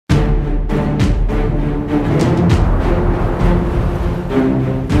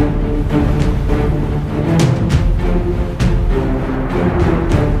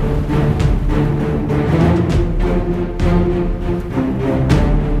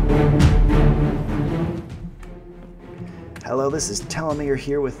Hello, this is Telomere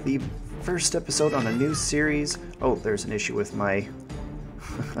here with the first episode on a new series. Oh, there's an issue with my...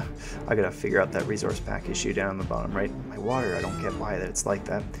 I gotta figure out that resource pack issue down the bottom right. My water, I don't get why that it's like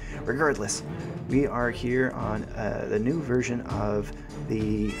that. Regardless, we are here on the new version of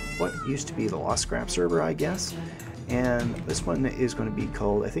the... what used to be the Lost Scrap server, I guess. And this one is going to be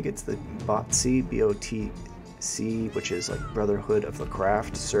called, I think it's the BotC, B-O-T-C, which is like Brotherhood of the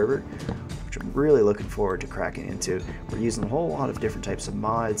Craft server, which I'm really looking forward to cracking into. We're using a whole lot of different types of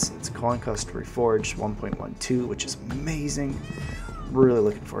mods. It's Conquest Reforged 1.12, which is amazing. Really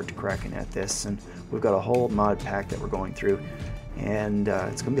looking forward to cracking at this, and we've got a whole mod pack that we're going through, and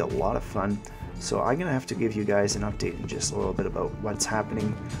it's going to be a lot of fun. So I'm going to have to give you guys an update in just a little bit about what's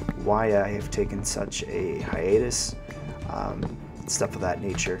happening, why I have taken such a hiatus, stuff of that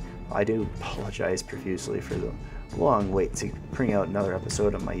nature. I do apologize profusely for the long wait to bring out another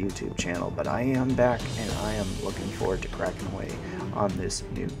episode on my YouTube channel, but I am back and I am looking forward to cracking away on this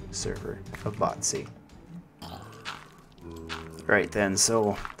new server of BotC. Right then,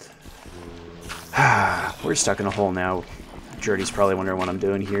 so we're stuck in a hole now. Jordy's probably wondering what I'm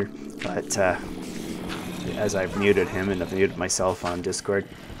doing here, but as I've muted him and I've muted myself on Discord,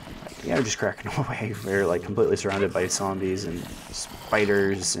 yeah, we're just cracking away. We're like completely surrounded by zombies and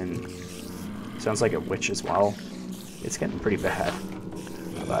spiders and sounds like a witch as well. It's getting pretty bad,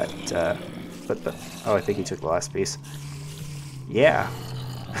 but oh, I think he took the last piece. Yeah.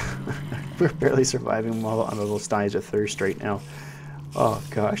 We're barely surviving while I'm almost dying of thirst right now. Oh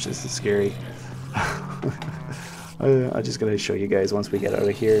gosh, this is scary. I'm just gonna show you guys once we get out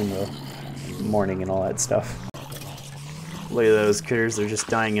of here in the morning and all that stuff. Look at those critters, they're just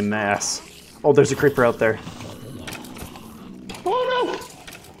dying in mass. Oh, there's a creeper out there. Oh no!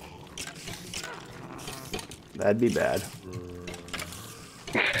 That'd be bad.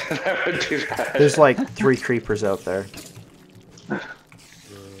 That would be bad. There's like 3 creepers out there.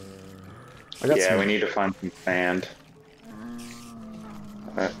 Yeah, we need to find some sand.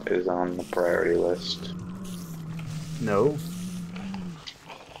 That is on the priority list. No.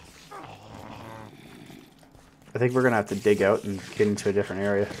 I think we're gonna have to dig out and get into a different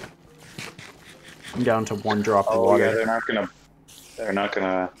area. I'm down to 1 drop of water. Yeah, they're not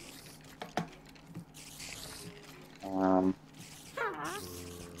gonna.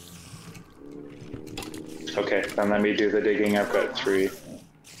 Okay, then let me do the digging. I've got 3.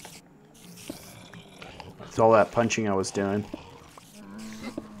 It's all that punching I was doing.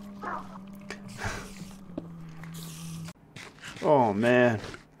 Oh man.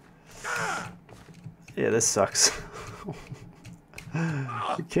 Yeah, this sucks.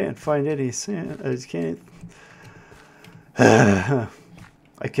 I can't find any sand. I just can't. I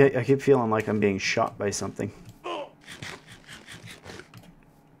keep feeling like I'm being shot by something.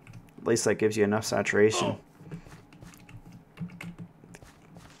 At least that gives you enough saturation.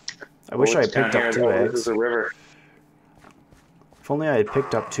 I wish I had picked up 2 eggs. This is a river. If only I had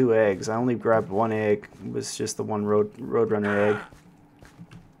picked up 2 eggs. I only grabbed 1 egg. It was just the one Roadrunner egg.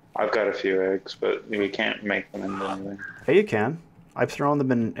 I've got a few eggs, but we can't make them into anything. Hey, you can. I've thrown them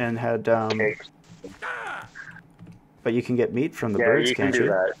in and had... But you can get meat from the birds, can't you?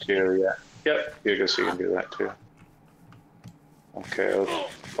 Yeah, you can do that too, yeah. Yep, I guess you can do that too. Okay,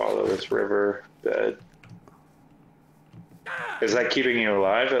 let's follow this river bed. Is that keeping you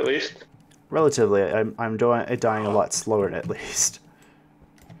alive, at least? Relatively. I'm dying a lot slower, at least.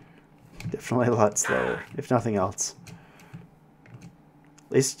 Definitely a lot slower, if nothing else.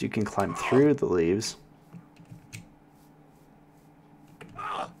 At least you can climb through the leaves.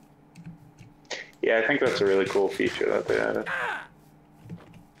 Yeah, I think that's a really cool feature that they added.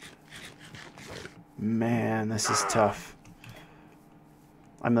 Man, this is tough.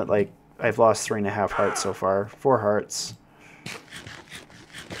 I'm at like... I've lost 3.5 hearts so far. 4 hearts.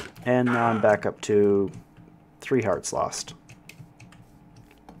 And now I'm back up to 3 hearts lost.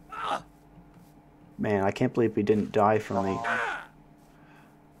 Man, I can't believe we didn't die from the...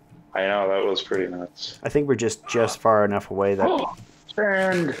 I know, that was pretty nuts. I think we're just far enough away that... Oh,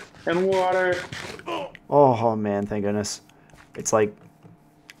 sand and water. Oh man, thank goodness. It's like...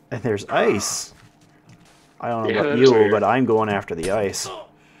 And there's ice. I don't know about you, but I'm going after the ice.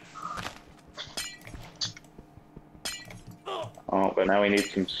 Oh, but now we need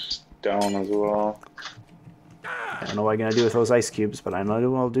some stone as well. I don't know what I'm going to do with those ice cubes, but I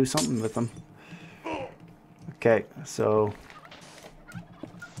know I'll do something with them. Okay, so...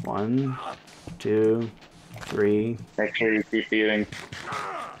 1, 2, 3. Make sure you keep eating.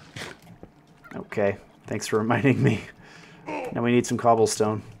 Okay, thanks for reminding me. Now we need some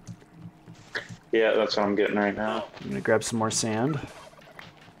cobblestone. Yeah, that's what I'm getting right now. I'm going to grab some more sand.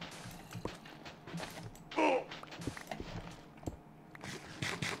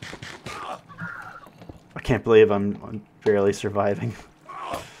 can't believe I'm barely surviving.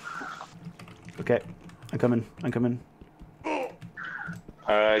 Okay, I'm coming. I'm coming.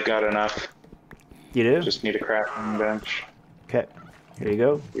 I got enough. You do? Just need a crafting bench. Okay, here you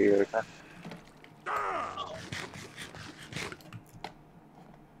go. You got a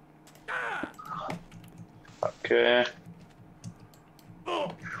Okay.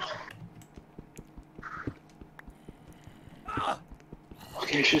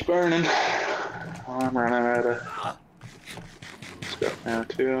 Okay, she's burning. Oh, I'm running out of stuff now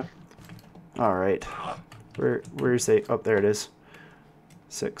too. All right. Where's the? Oh, there it is.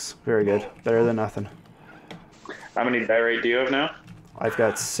 6. Very good. Better than nothing. How many diorite do you have now? I've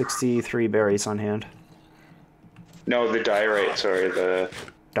got 63 berries on hand. No, the diorite. Sorry, the.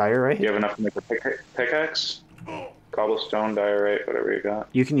 Diorite? You have enough to make a pickaxe? Cobblestone, diorite, whatever you got.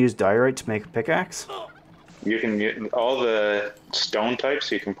 You can use diorite to make a pickaxe? You can use all the stone types.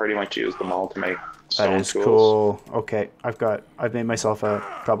 You can pretty much use them all to make stone That is tools. cool. Okay, I've made myself a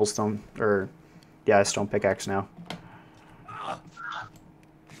cobblestone, or yeah, a stone pickaxe now.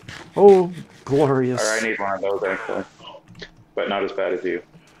 Oh, glorious. Or I need one of those actually, but not as bad as you.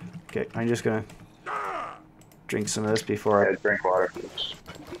 Okay, I'm just gonna drink some of this before Yeah, drink water.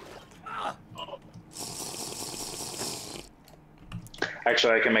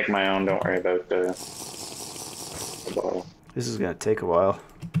 Actually, I can make my own. Don't worry about the bottle. This is gonna take a while.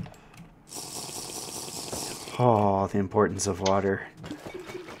 Oh, the importance of water.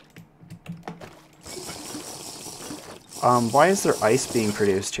 Why is there ice being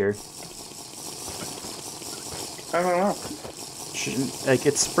produced here? I don't know. Shouldn't, like,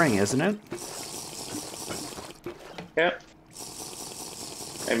 it's spring, isn't it? Yeah.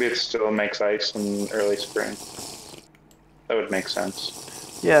 Maybe it still makes ice in early spring. That would make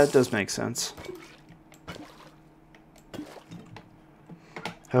sense. Yeah, it does make sense.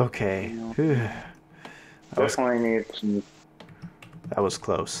 Okay. Whew. Definitely need some. That was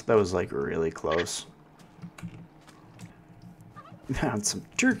close. That was like really close. Found some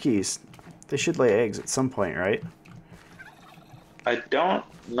turkeys. They should lay eggs at some point, right? I don't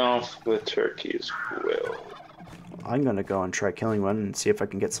know if the turkeys will. I'm gonna go and try killing one and see if I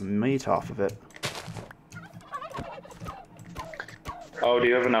can get some meat off of it. Oh, do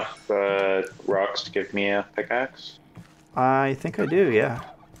you have enough rocks to give me a pickaxe? I think I do, yeah.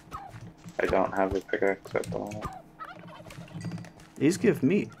 I don't have a pickaxe at the moment. These give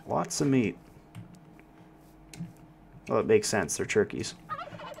meat. Lots of meat. Well, it makes sense. They're turkeys.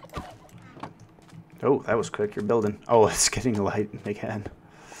 Oh, that was quick. You're building. Oh, it's getting light again.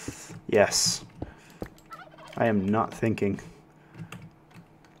 Yes. I am not thinking.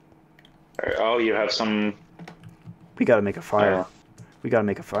 Alright, oh, you have some. We gotta make a fire. We gotta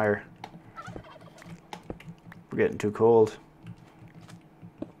make a fire. We're getting too cold.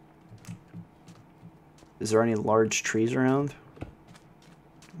 Is there any large trees around?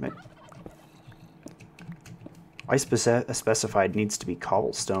 I specified needs to be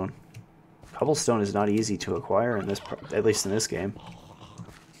cobblestone. Cobblestone is not easy to acquire in this, at least in this game.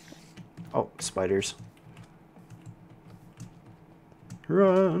 Oh, spiders!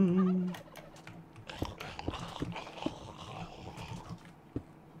 Run!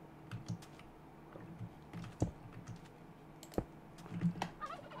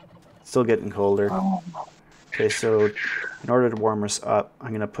 Still getting colder. Okay, so in order to warm us up, I'm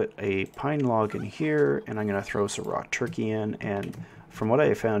going to put a pine log in here, and I'm going to throw some raw turkey in, and from what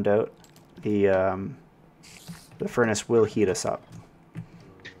I found out, the furnace will heat us up.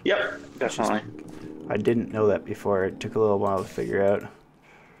 Yep, definitely. I didn't know that before. It took a little while to figure out.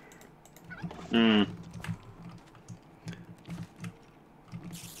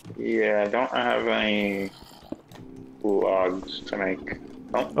 Yeah, I don't have any logs to make.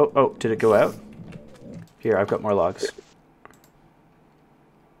 Oh, did it go out? Here, I've got more logs.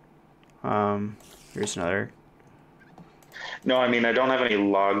 Here's another. No, I mean, I don't have any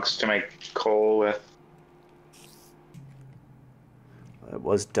logs to make coal with. It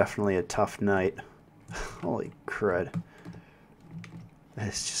was definitely a tough night. Holy crud.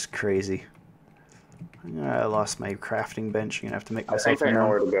 That's just crazy. I lost my crafting bench. I'm gonna have to make myself I think I know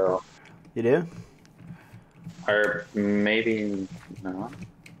where to go. You do? Or maybe not.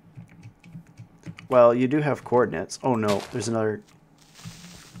 Well, you do have coordinates. Oh no, there's another.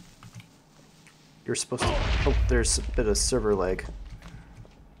 You're supposed to. Oh, there's a bit of server lag.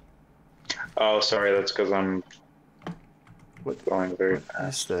 Oh, sorry, that's because I'm going very What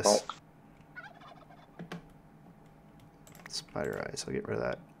fast. is this? Oh. Spider eyes. I'll get rid of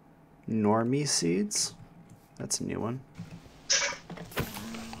that. Normie seeds? That's a new one.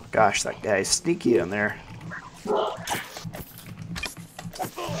 Gosh, that guy's sneaky in there.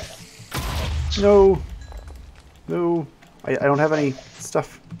 No! No. I don't have any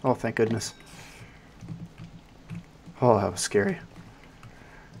stuff. Oh, thank goodness. Oh, that was scary.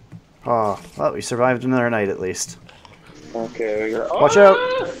 Oh, well, we survived another night at least. Okay, we go. Oh! Watch out!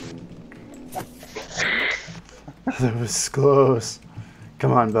 That was close.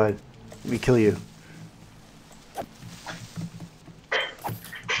 Come on, bud. Let me kill you.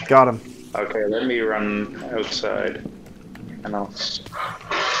 Got him. Okay, let me run outside. And I'll...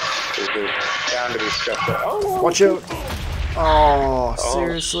 There's bound to be stuff that... Oh! Watch out! Oh,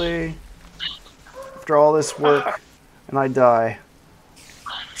 seriously? After all this work, and I die.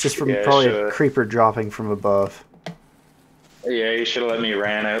 It's just from probably a creeper dropping from above. Yeah, you should have let me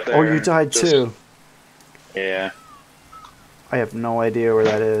ran out there. Oh, you died too? Yeah. I have no idea where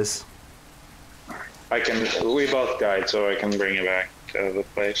that is. We both died, so I can bring you back to the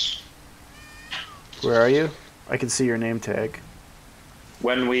place. Where are you? I can see your name tag.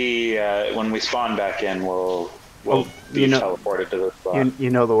 When we spawn back in, we'll be teleported to the spot. You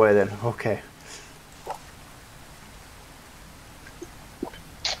know the way then. Okay.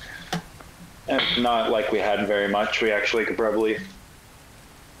 And not like we had very much. We actually could probably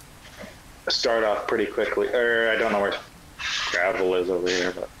start off pretty quickly. Or I don't know where gravel is over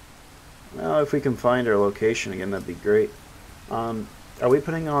here, but. Well, if we can find our location again, that'd be great. Are we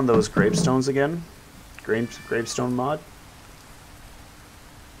putting on those gravestones again? Gravestone mod?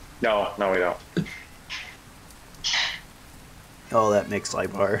 No, we don't. Oh, that makes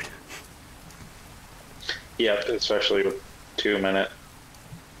life hard. Yep, especially with 2 minutes.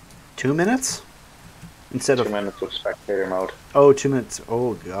 2 minutes? Instead of 2 minutes of spectator mode. Oh, 2 minutes.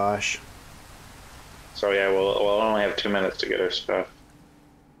 Oh gosh. So yeah, we'll only have 2 minutes to get our stuff.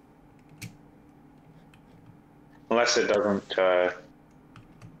 Unless it doesn't,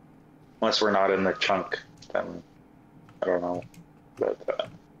 unless we're not in the chunk, then I don't know. But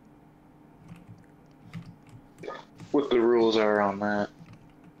what the rules are on that.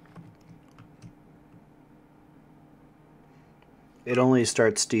 It only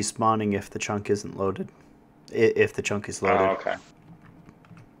starts despawning if the chunk isn't loaded. If the chunk is loaded. Oh, okay.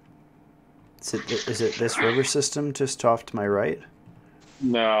 Is it this river system just off to my right?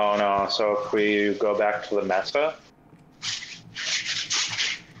 No. So if we go back to the mesa.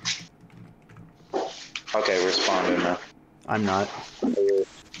 Okay, we're spawned in now. I'm not.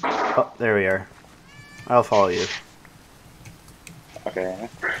 Oh, there we are. I'll follow you. Okay.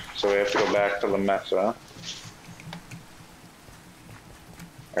 So we have to go back to the mesa.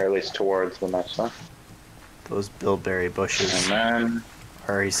 Or at least towards the mesa. Those bilberry bushes and then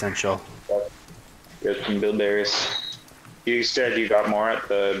are essential. Get some bilberries. You said you got more at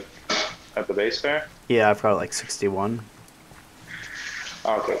the base there? Yeah, I've got like 61.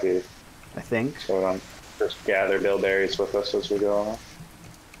 Okay, good. I think. So just gather bilberries with us as we go along.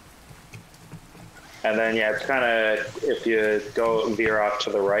 And then yeah, it's kind of if you veer off to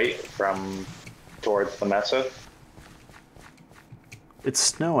the right from towards the mesa. It's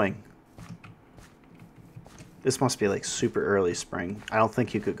snowing. This must be like super early spring. I don't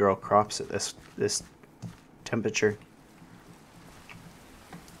think you could grow crops at this temperature.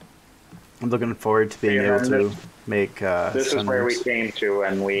 I'm looking forward to being able to make this is where we came to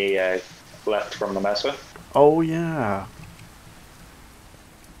when we left from the mesa. Oh yeah.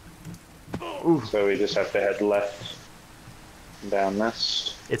 Ooh. So we just have to head left down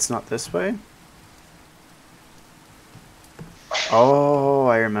this. It's not this way? Oh,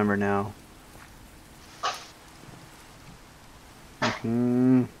 I remember now.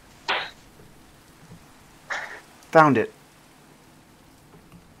 Found it.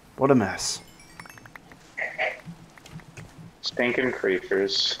 What a mess. Stinking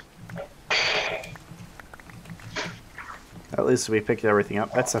creepers. At least we picked everything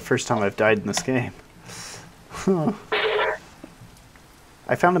up. That's the first time I've died in this game. Huh.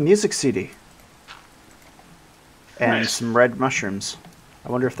 I found a music CD. And nice. Some red mushrooms.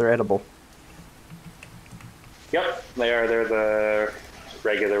 I wonder if they're edible. Yep, they are. They're the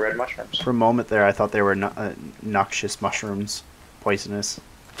regular red mushrooms. For a moment there, I thought they were noxious mushrooms. Poisonous.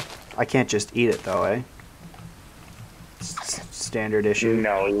 I can't just eat it, though, eh? Standard issue?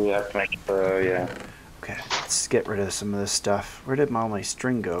 No, you have to make it, yeah. Okay, let's get rid of some of this stuff. Where did all my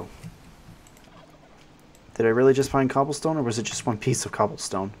string go? Did I really just find cobblestone, or was it just one piece of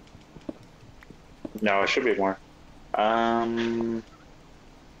cobblestone? No, it should be more.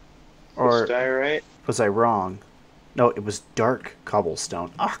 Or diorite? Was I wrong? No, it was dark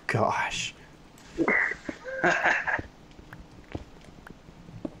cobblestone. Oh, gosh.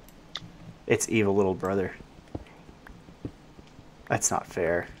 It's evil little brother. That's not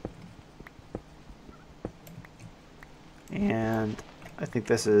fair. And I think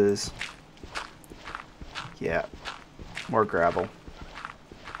this is... Yeah, More gravel.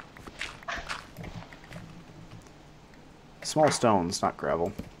 Small stones, not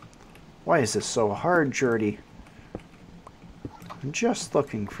gravel. Why is this so hard, Jordy? I'm just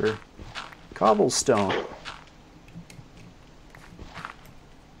looking for cobblestone.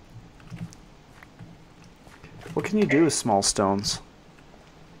 What can you do with small stones?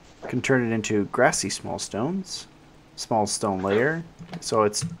 You can turn it into grassy small stones. Small stone layer. So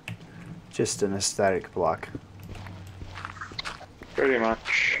it's just an aesthetic block. Pretty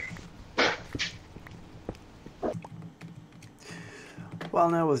much. Well,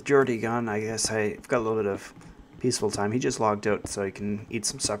 now with Jordy gone, I guess I've got a little bit of peaceful time. He just logged out so he can eat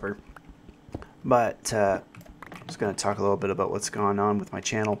some supper. But I'm just going to talk a little bit about what's going on with my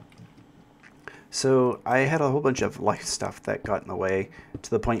channel. So I had a whole bunch of life stuff that got in the way to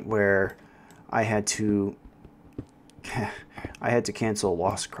the point where I had to cancel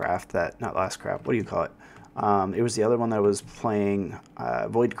Lostcraft. What do you call it? It was the other one that was playing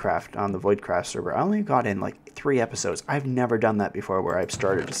Voidcraft on the Voidcraft server. I only got in like 3 episodes. I've never done that before, where I've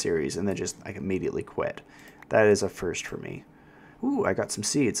started a series and then just like immediately quit. That is a first for me. Ooh, I got some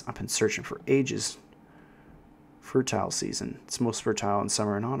seeds. I've been searching for ages. Fertile season. It's most fertile in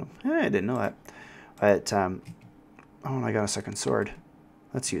summer and autumn. I didn't know that. But oh, and I got a second sword.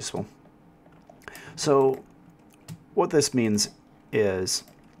 That's useful. So what this means is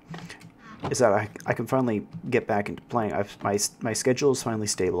that I can finally get back into playing. My schedule is finally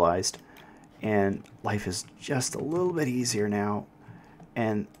stabilized, and life is just a little bit easier now,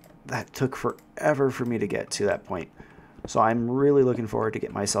 and that took forever for me to get to that point. So I'm really looking forward to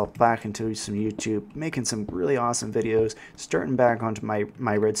get myself back into some YouTube, making some really awesome videos, starting back onto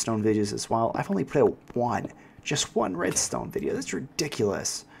my redstone videos as well. I've only put out just one redstone video. That's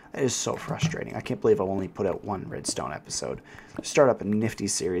ridiculous. That is so frustrating. I can't believe I've only put out 1 redstone episode. Start up a nifty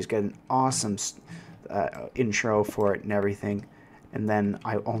series, get an awesome intro for it and everything, and then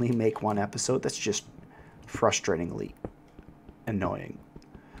I only make 1 episode. That's just frustratingly annoying.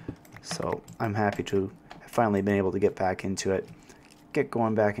 So I'm happy to have finally been able to get back into it, get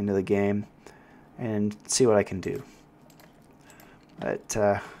going back into the game, and see what I can do. But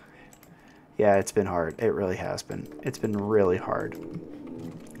yeah, it's been hard. It really has been. It's been really hard.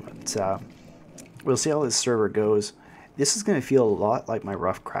 But we'll see how this server goes. This is going to feel a lot like my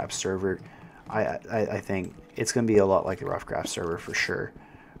Roughcraft server. I think it's going to be a lot like the Roughcraft server for sure,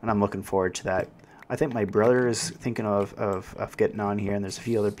 and I'm looking forward to that. I think my brother is thinking of getting on here, and there's a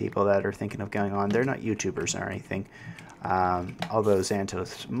few other people that are thinking of going on. They're not YouTubers or anything, although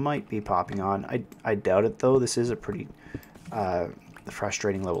Xantos might be popping on. I doubt it, though. This is a pretty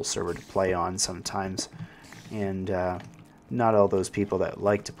frustrating level server to play on sometimes, and not all those people that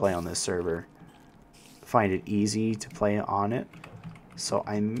like to play on this server find it easy to play on it. So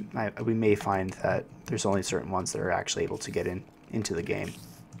we may find that there's only certain ones that are actually able to get into the game.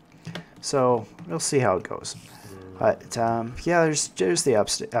 So we'll see how it goes. But yeah, there's the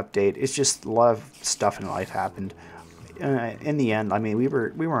update. It's just a lot of stuff in life happened. In the end, I mean, we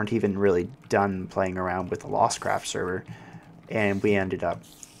weren't even really done playing around with the Lostcraft server, and we ended up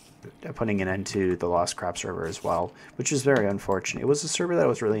putting an end to the Lostcraft server as well, which is very unfortunate. It was a server that I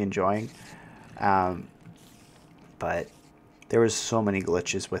was really enjoying, but there was so many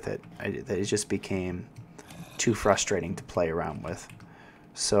glitches with it that it just became too frustrating to play around with.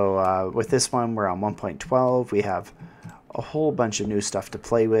 So with this one, we're on 1.12. We have a whole bunch of new stuff to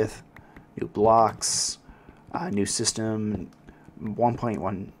play with, new blocks, new system,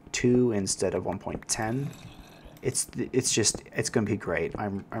 1.12 instead of 1.10. It's going to be great.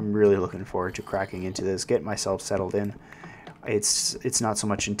 I'm really looking forward to cracking into this, get myself settled in. It's not so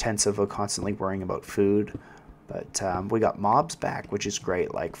much intensive of constantly worrying about food, but we got mobs back, which is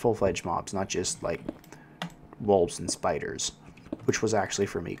great, like full-fledged mobs, not just like wolves and spiders, which was actually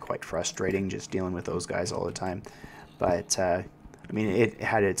for me quite frustrating, just dealing with those guys all the time. But I mean, it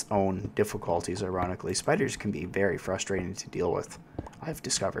had its own difficulties, ironically. Spiders can be very frustrating to deal with, I've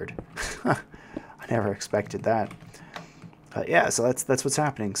discovered. I never expected that. But yeah, so that's what's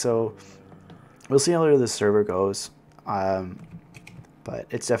happening. So we'll see how this server goes. But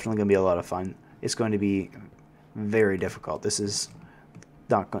it's definitely going to be a lot of fun. It's going to be very difficult. This is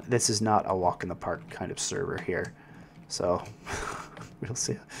not a walk in the park kind of server here. So we'll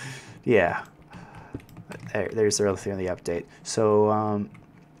see. Yeah, there's the real thing on the update. So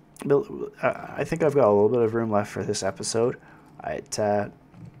I think I've got a little bit of room left for this episode.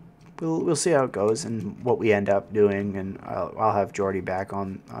 We'll see how it goes and what we end up doing, and I'll have Jordy back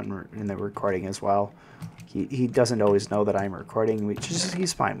in the recording as well. He doesn't always know that I'm recording, which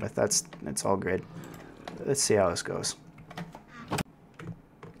he's fine with. That's all good. Let's see how this goes.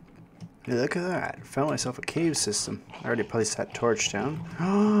 Hey, look at that. Found myself a cave system. I already placed that torch down.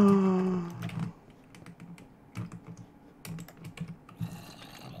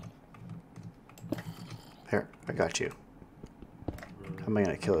 Here, I got you. How am I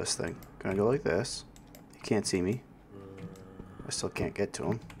gonna kill this thing? Gonna go like this. He can't see me. I still can't get to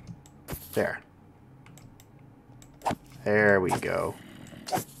him. There. There we go.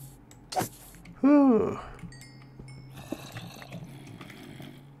 Whew.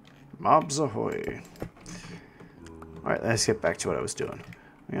 Mobs ahoy. Alright, let's get back to what I was doing.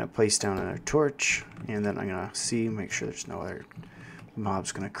 I'm gonna place down another torch, and then I'm gonna see, make sure there's no other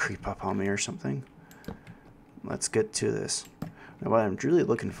mobs gonna creep up on me or something. Let's get to this. Now what I'm really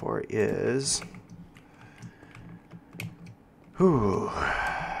looking for is... Whew.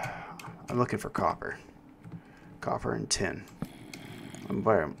 I'm looking for copper. Copper and tin. And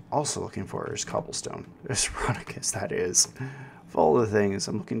what I'm also looking for is cobblestone. As ironic as that is. Of all the things,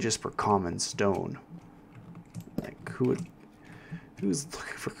 I'm looking just for common stone. Like, who's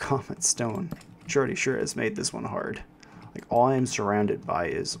looking for common stone? Shorty sure has made this one hard. Like, all I'm surrounded by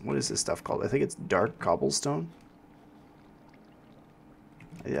is, what is this stuff called? I think it's dark cobblestone.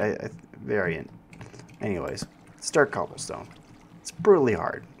 Variant. Anyways, it's dark cobblestone. It's brutally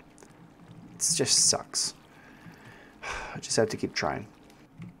hard. It just sucks. I just have to keep trying.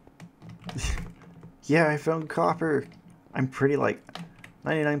 Yeah, I found copper. I'm pretty like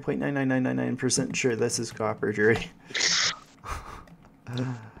 99.99999% sure this is copper, Jerry.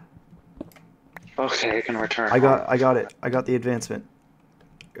 Okay, I can return. I got it. I got the advancement.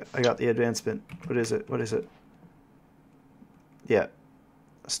 I got the advancement. What is it? What is it? Yeah.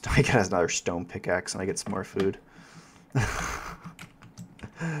 I get another stone pickaxe and I get some more food.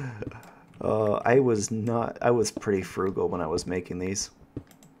 I was pretty frugal when I was making these.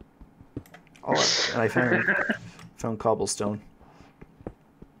 Oh, and I found cobblestone.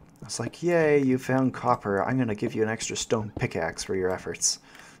 I was like, yay, you found copper. I'm gonna give you an extra stone pickaxe for your efforts.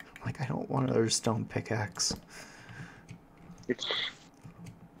 Like, I don't want another stone pickaxe.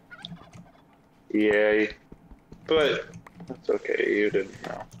 Yay. But that's okay, you didn't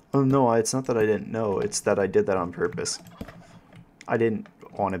know. Oh no, it's not that I didn't know, it's that I did that on purpose. I didn't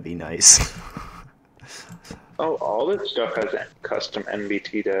want to be nice. Oh, all this stuff has custom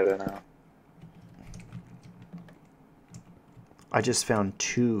NBT data now. I just found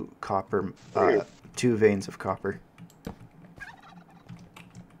two veins of copper.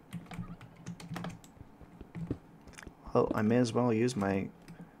 Well, I may as well use my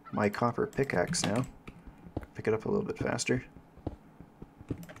copper pickaxe now. Pick it up a little bit faster.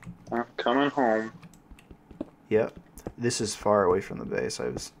 I'm coming home. Yep. This is far away from the base. I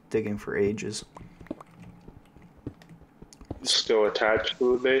was digging for ages. Still attached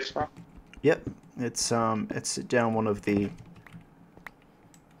to the base, huh? Yep. It's down one of the,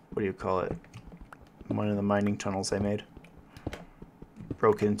 what do you call it? One of the mining tunnels I made.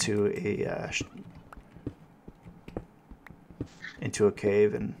 Broke into a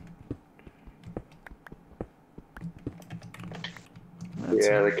cave and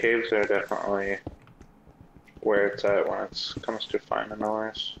yeah, the caves are definitely where it's at when it comes to finding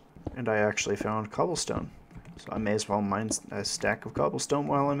ores. And I actually found cobblestone, so I may as well mine a stack of cobblestone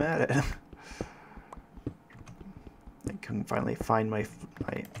while I'm at it. I can finally find my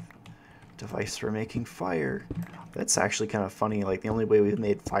device for making fire. That's actually kind of funny. Like, the only way we've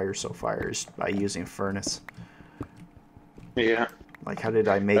made fire so far is by using a furnace. Yeah. Like, how did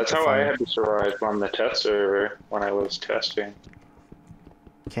I make That's the how fire? I had to survive on the test server when I was testing.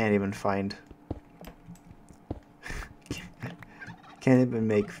 Can't even find... Can't even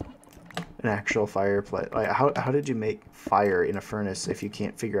make an actual fireplace. Like, how did you make fire in a furnace if you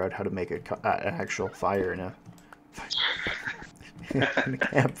can't figure out how to make an actual fire in a in a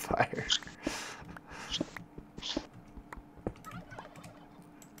campfire?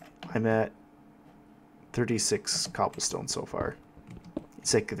 I'm at 36 cobblestone so far.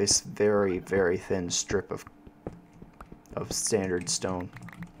 It's like this very, very thin strip of standard stone.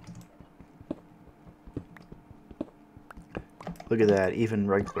 Look at that, even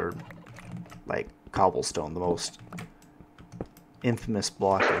regular, like, cobblestone, the most infamous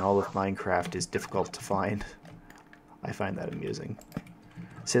block in all of Minecraft, is difficult to find. I find that amusing.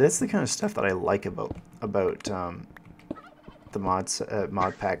 See, that's the kind of stuff that I like about the mod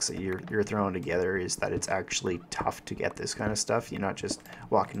packs that you're throwing together, is that it's actually tough to get this kind of stuff. You're not just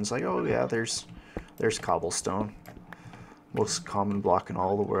walking and it's like, oh yeah, there's cobblestone. Most common block in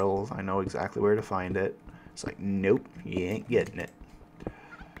all the world. I know exactly where to find it. It's like, nope, you ain't getting it.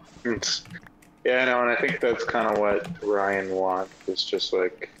 Yeah, no, and I think that's kind of what Ryan wants. It's just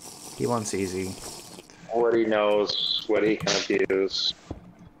like... He wants easy. What he knows, what he can abuse.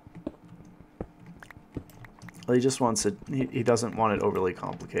 Well, he just wants it. He doesn't want it overly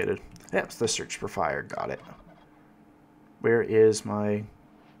complicated. Yep, it's the search for fire. Got it. Where is my...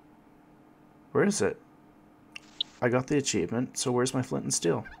 Where is it? I got the achievement, so where's my flint and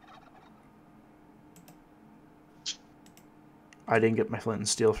steel? I didn't get my flint and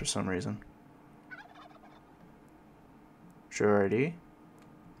steel for some reason. Jordy?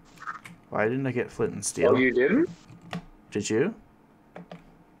 Why didn't I get flint and steel? Oh, you didn't? Did you?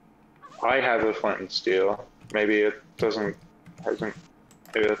 I have a flint and steel. Maybe it hasn't, maybe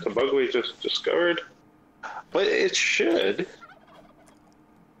that's a bug we just discovered. But it should.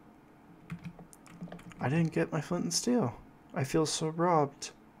 I didn't get my flint and steel. I feel so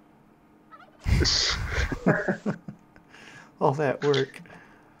robbed. All that work.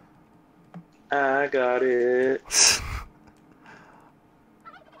 I got it.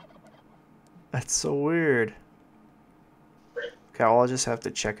 That's so weird. Okay, well, I'll just have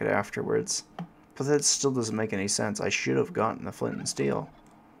to check it afterwards. But that still doesn't make any sense. I should have gotten the flint and steel.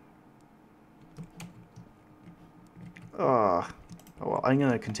 Oh well, I'm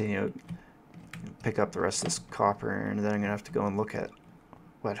going to continue pick up the rest of this copper, and then I'm going to have to go and look at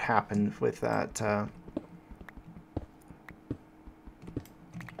what happened with that.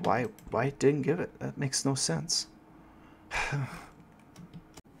 Why it didn't give it? That makes no sense.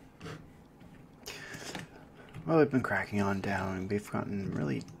 Well, we've been cracking on down, and we've gotten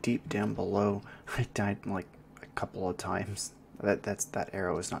really deep down below. I died like a couple of times. That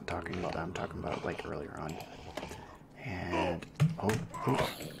arrow is not talking about that. I'm talking about like earlier on. And oh,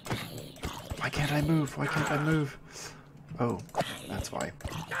 why can't I move? Why can't I move? Oh, that's why.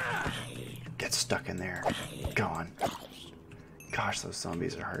 Get stuck in there. Go on. Gosh, those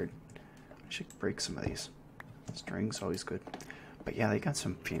zombies are hard. I should break some of these. String's always good. But yeah, they got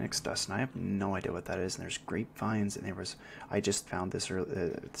some phoenix dust, and I have no idea what that is. And there's grapevines, and there was... I just found this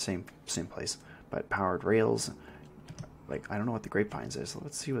at the same place. But powered rails... Like, I don't know what the grapevines is.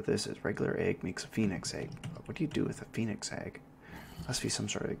 Let's see what this is. Regular egg makes a phoenix egg. What do you do with a phoenix egg? Must be some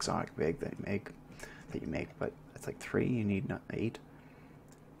sort of exotic egg that you make. But it's like 3. You need 8. Do you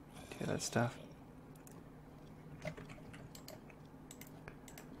get that stuff?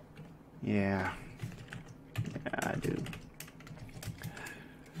 Yeah, I do.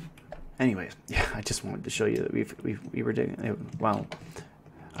 Anyways, yeah, I just wanted to show you that we were digging. Well,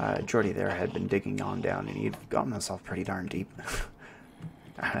 Jordy there had been digging on down, and he'd gotten himself pretty darn deep.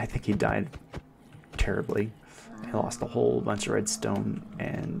 And I think he died terribly. He lost a whole bunch of redstone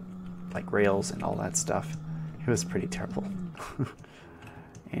and like rails and all that stuff. It was pretty terrible.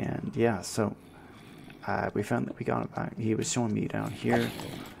 And yeah, so we found that we got it back. He was showing me down here.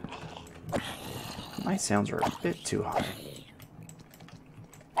 My sounds are a bit too high.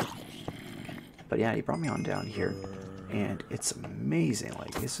 But yeah, he brought me on down here, and it's amazing.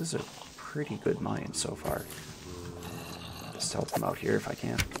 Like, this is a pretty good mine so far. Just help him out here if I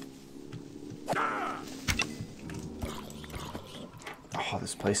can. Oh,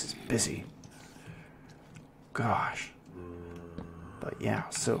 this place is busy. Gosh. But yeah,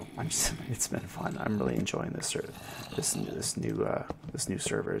 so it's been fun. I'm really enjoying this new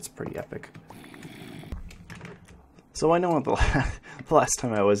server. It's pretty epic. So I know the last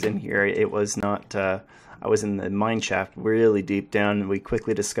time I was in here, it was not. I was in the mine shaft, really deep down. And we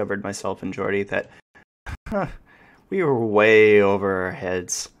quickly discovered, myself and Jordy, that we were way over our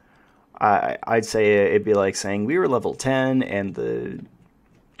heads. I'd say it'd be like saying we were level 10 and the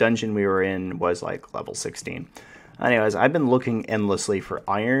dungeon we were in was like level 16. Anyways, I've been looking endlessly for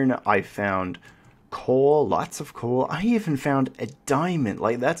iron. I found coal, lots of coal. I even found a diamond.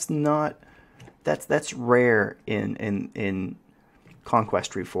 Like, that's rare in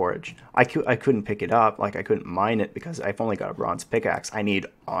Conquest Reforged. I couldn't pick it up. Like, I couldn't mine it because I've only got a bronze pickaxe. I need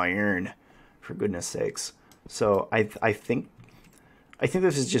iron, for goodness sakes. So I think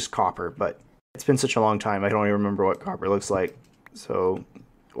this is just copper, but it's been such a long time. I don't even remember what copper looks like. So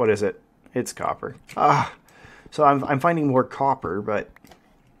what is it? It's copper. So I'm finding more copper, but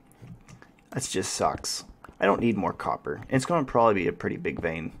that just sucks. I don't need more copper. It's going to probably be a pretty big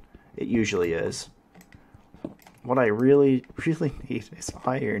vein. It usually is. What I really, really need is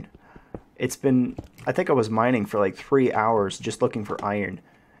iron. It's been... I think I was mining for like 3 hours just looking for iron.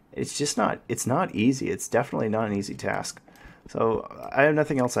 It's just not... It's not easy. It's definitely not an easy task. So I have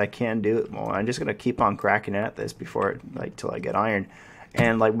nothing else I can do. Well, I'm just going to keep on cracking at this before, like, till I get iron.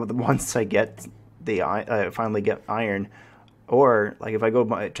 And like once I get... finally get iron, or like if I go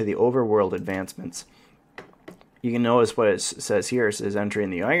to the overworld advancements, you can notice what it says here. It says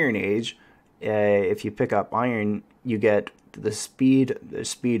entering the Iron Age. If you pick up iron, you get the speed of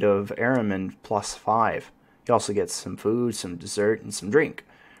Araman +5. You also get some food, some dessert, and some drink,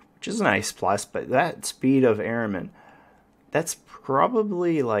 which is a nice plus, but that speed of airman, that's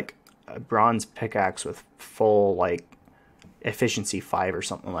probably like a bronze pickaxe with full like efficiency 5 or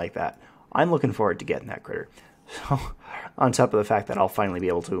something like that. I'm looking forward to getting that critter. So, on top of the fact that I'll finally be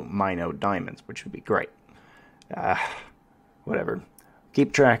able to mine out diamonds, which would be great. Whatever.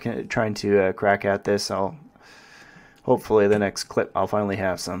 Keep trying to crack at this. Hopefully the next clip I'll finally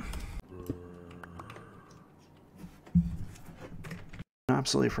have some.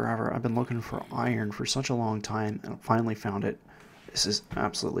 Absolutely forever. I've been looking for iron for such a long time, and I finally found it. This is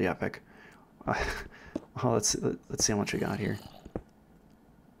absolutely epic. Oh, let's see how much we got here.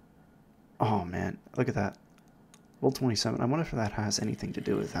 Oh man, look at that. Level 27. I wonder if that has anything to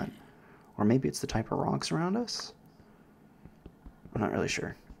do with that. Or maybe it's the type of rocks around us? I'm not really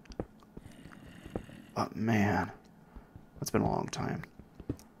sure. But man, that's been a long time.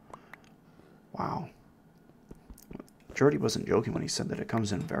 Wow. Jordy wasn't joking when he said that it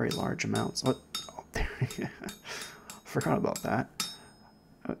comes in very large amounts. Oh, forgot about that.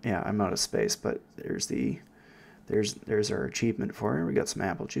 Yeah, I'm out of space, but there's our achievement for it. We got some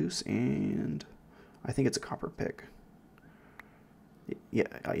apple juice, and I think it's a copper pick. Yeah,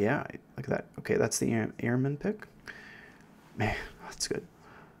 look at that. Okay, that's the airman pick. Man, that's good.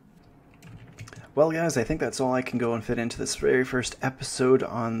 Well, guys, I think that's all I can go and fit into this very first episode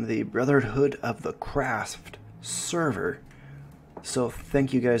on the Brotherhood of the Craft server. So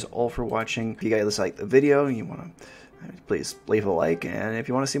thank you guys all for watching. If you guys like the video and you want to, please leave a like, and if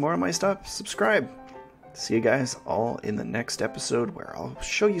you want to see more of my stuff, subscribe. See you guys all in the next episode, where I'll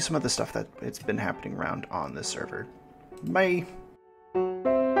show you some of the stuff that it's been happening around on this server. Bye.